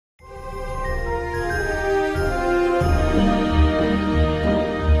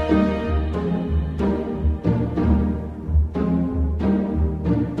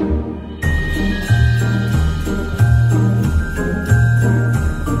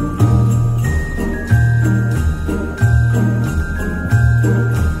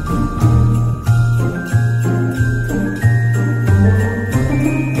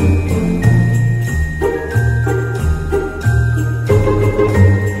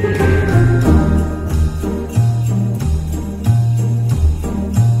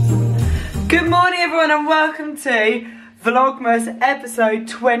welcome to Vlogmas episode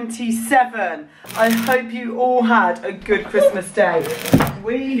 27. I hope you all had a good Christmas day.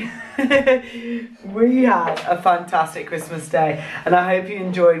 We had a fantastic Christmas day and I hope you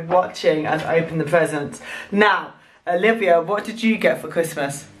enjoyed watching us open the presents. Now, Olivia, what did you get for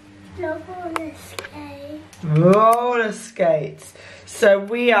Christmas? Roller skates. Roller skates. So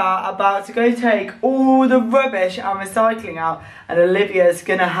we are about to go take all the rubbish and recycling out, and Olivia's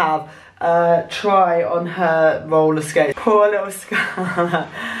gonna have a try on her roller skates. Poor little Scarlett.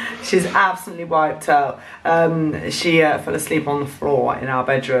 She's absolutely wiped out. She fell asleep on the floor in our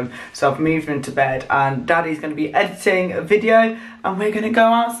bedroom, so I've moved her into bed and Daddy's gonna be editing a video and we're gonna go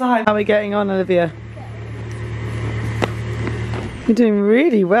outside. How are we getting on, Olivia? You're doing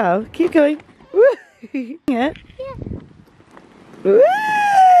really well. Keep going. Woo! Yeah. Whee!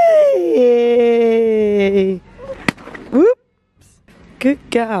 Whoops! Good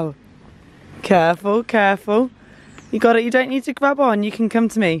girl. Careful, careful. You got it. You don't need to grab on. You can come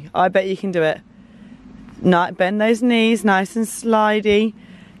to me. I bet you can do it. Bend those knees, nice and slidey.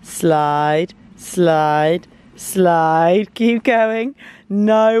 Slide, slide, slide. Keep going.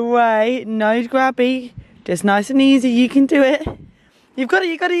 No way. No grabby. Just nice and easy. You can do it. You've got it.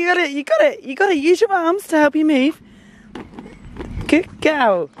 You got it. You got it. You got it. You got it. Use your arms to help you move. Good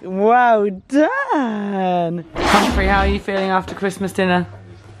girl. Well done. Humphrey, how are you feeling after Christmas dinner?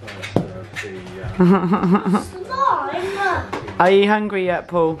 Are you hungry yet,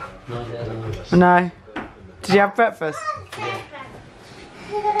 Paul? No. Did you have breakfast?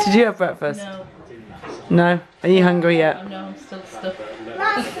 Did you have breakfast? No. No? Are you hungry yet? No, I'm still stuck.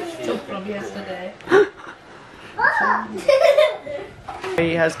 Still from yesterday.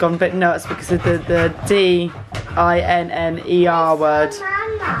 He has gone a bit nuts because of the D-I-N-N-E-R word.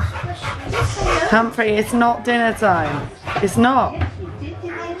 Humphrey, it's not dinner time. It's not.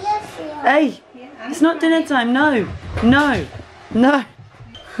 Hey, it's not dinner time. No, no, no.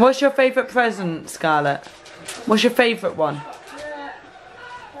 What's your favourite present, Scarlett? What's your favourite one?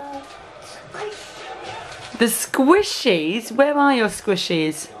 The squishies? Where are your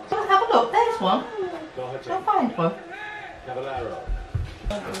squishies? Have a look, there's one. I'll find one.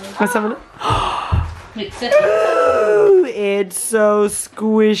 Let's have a look. Ooh, it's so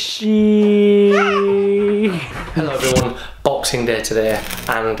squishy. Hello everyone, Boxing Day today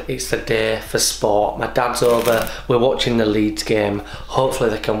and it's the day for sport. My dad's over, we're watching the Leeds game, hopefully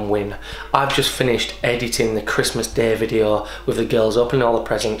they can win. I've just finished editing the Christmas Day video with the girls opening all the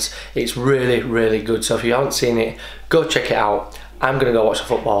presents. It's really good, so if you haven't seen it, go check it out. I'm gonna go watch the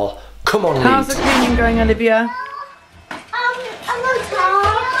football. Come on, Leeds. How's the cleaning going, Olivia?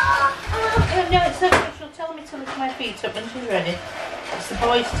 no, it's not. She'll tell me to lift my feet up when she's ready. It's the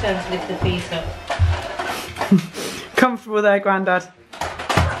boys' turn to lift their feet up. Comfortable there, Grandad?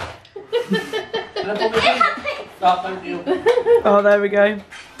 Oh, there we go.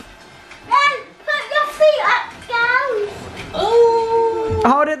 Put your feet up, girls. Oh!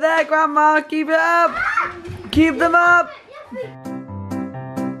 Hold it there, Grandma. Keep it up. Keep them up.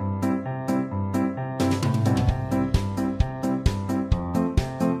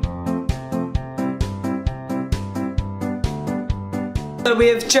 So we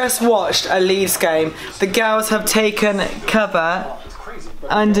have just watched a Leeds game. The girls have taken cover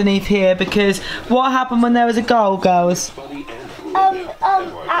underneath here because what happened when there was a goal, girls?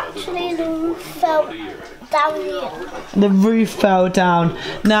 Actually the roof fell down here. The roof fell down.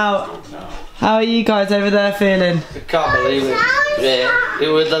 Now, how are you guys over there feeling? I can't believe it. Yeah. It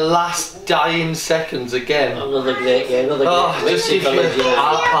was the last dying seconds again. Another great game, another great just give me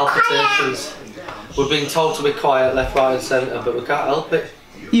heart palpitations. We're being told to be quiet left, right and centre, but we can't help it.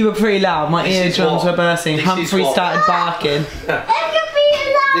 You were pretty loud, my eardrums were bursting. Humphrey started barking.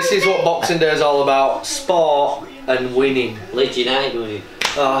 This is what Boxing Day is all about, sport and winning. Leeds United winning.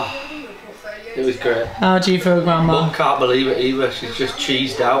 Oh, it was great. How do you feel, Grandma? Mum can't believe it either, she's just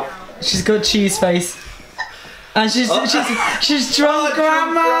cheesed out. She's got cheese face. And she's drunk,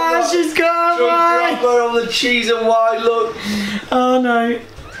 Grandma! She's got wine! Drunk Grandma on the cheese and wine, look. Oh no.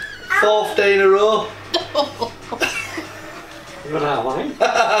 4th day in a row. You run out of wine?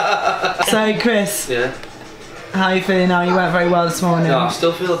 So Chris, Yeah. how are you feeling now? You weren't very well this morning. No, I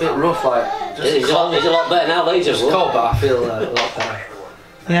still feel a bit rough, like. He's a lot better now, Leeds Just cold, but I feel a lot better.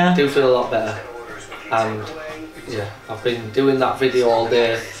 Yeah? I do feel a lot better. And yeah, I've been doing that video all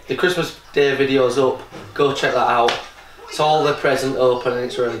day. The Christmas Day video's up. Go check that out. It's all the present open and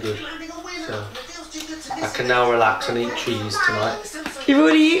it's really good. So I can now relax and eat cheese tonight. You've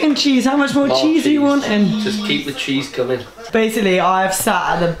already eaten cheese. How much more cheese are you wanting? Just keep the cheese coming. Basically, I've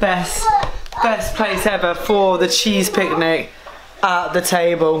sat at the best place ever for the cheese picnic at the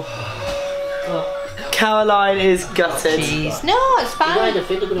table. Caroline is gutted. Cheese. No, it's I had fine. a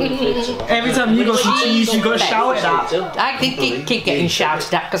fiddle going to Every time you got some cheese, you got shouted at. I did keep getting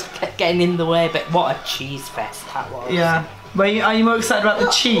shouted at because I kept getting in the way, but what a cheese fest that was. Yeah. But are you more excited about the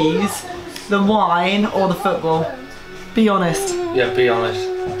cheese, the wine, or the football? Be honest. Yeah, be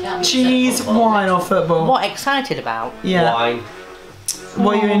honest. Cheese, wine, or football? What excited about? Yeah. Wine.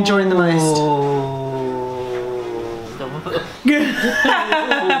 What are you enjoying the most? So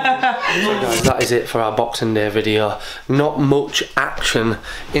guys, that is it for our Boxing Day video. Not much action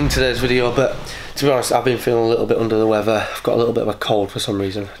in today's video, but to be honest, I've been feeling a little bit under the weather. I've got a little bit of a cold for some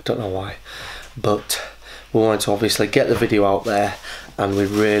reason, don't know why. But we wanted to obviously get the video out there, and we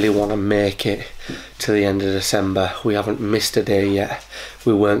really want to make it to the end of December. We haven't missed a day yet.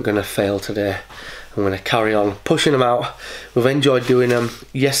 We weren't going to fail today. I'm going to carry on pushing them out. We've enjoyed doing them.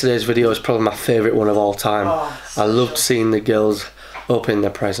 Yesterday's video is probably my favourite one of all time. I loved seeing the girls opening their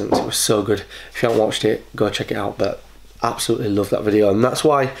presents. It was so good. If you haven't watched it, go check it out. But absolutely love that video, and that's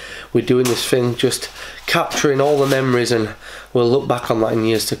why we're doing this thing, just capturing all the memories, and we'll look back on that in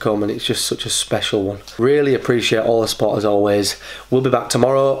years to come, and it's just such a special one. Really appreciate all the support as always. We'll be back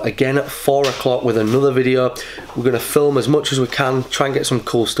tomorrow again at 4 o'clock with another video. We're going to film as much as we can, try and get some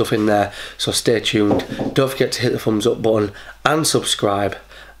cool stuff in there, so stay tuned. Don't forget to hit the thumbs up button and subscribe,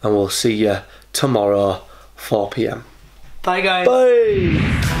 and we'll see you tomorrow 4 PM. Bye guys.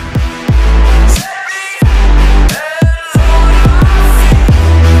 Bye.